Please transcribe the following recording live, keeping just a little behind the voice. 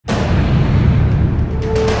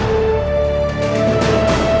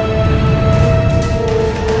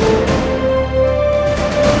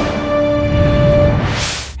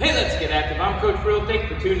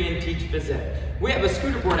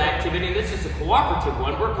cooperative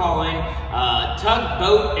one we're calling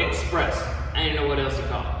Tugboat Express. I didn't know what else to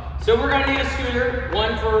call it. So we're going to need a scooter,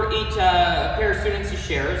 one for each pair of students to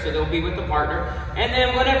share, so they'll be with a partner. And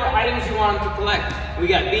then whatever items you want them to collect. We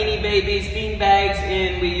got Beanie Babies, bean bags,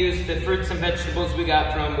 and we use the fruits and vegetables we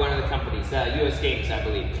got from one of the companies, US Games, I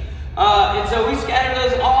believe. And so we scatter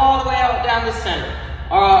those all the way out down the center.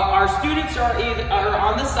 Our students are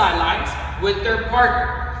on the sidelines with their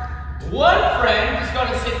partner. One friend is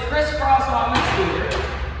going to sit crisscross on the scooter,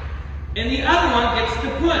 and the other one gets to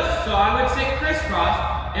push. So I would sit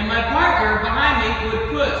crisscross, and my partner behind me would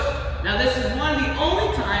push. Now this is one of the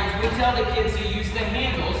only times we tell the kids to use the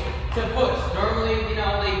handles to push. Normally, you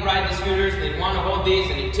know, they ride the scooters, they want to hold these,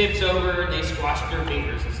 and it tips over, and they squash their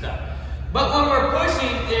fingers and stuff. But when we're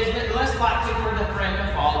pushing, there's less likely for the friend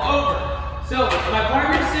to fall over. So my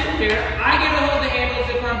partner's sitting here, I get to hold the handles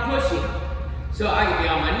if I'm pushing. So I can be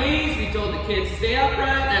on my knees. We told the kids to stay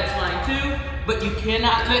upright, that's fine too. But you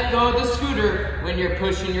cannot let go of the scooter when you're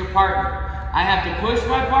pushing your partner. I have to push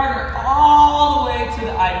my partner all the way to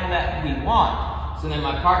the item that we want. So then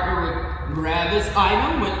my partner would grab this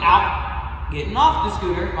item without getting off the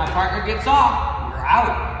scooter. My partner gets off, we're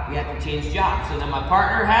out. We have to change jobs. So then my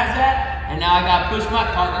partner has that, and now I got to push my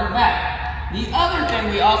partner back. The other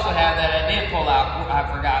thing we also have that I didn't pull out, I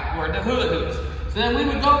forgot, were the hula hoops. So then we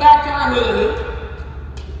would go back to our hula hoop,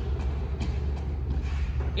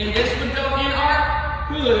 and this would go in our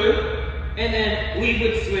hula hoop, and then we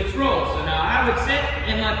would switch roles. So now I would sit,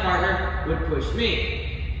 and my partner would push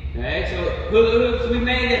me. Okay, so hula hoops we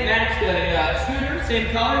made that match the scooter,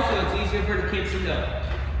 same color, so it's easier for the kids to know.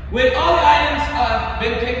 With all the items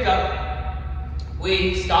been picked up,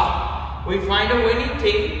 we stop. We find a winning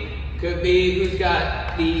team. Could be who's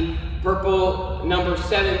got the purple number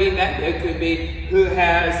 7 beanbag. It could be who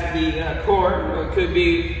has the corn. Or it could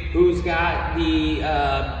be who's got the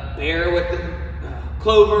bear with the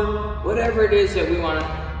clover. Whatever it is that we want to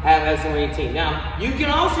have as a winning team. Now, you can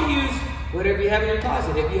also use whatever you have in your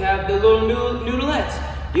closet. If you have the little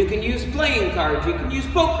noodleettes, you can use playing cards. You can use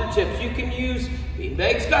poker chips. You can use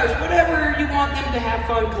beanbag scarves. Whatever you want them to have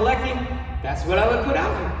fun collecting, that's what I would put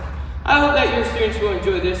out there. I hope that your students will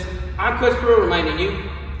enjoy this. I'm Coach Pirillo reminding you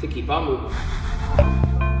to keep on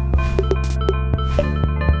moving.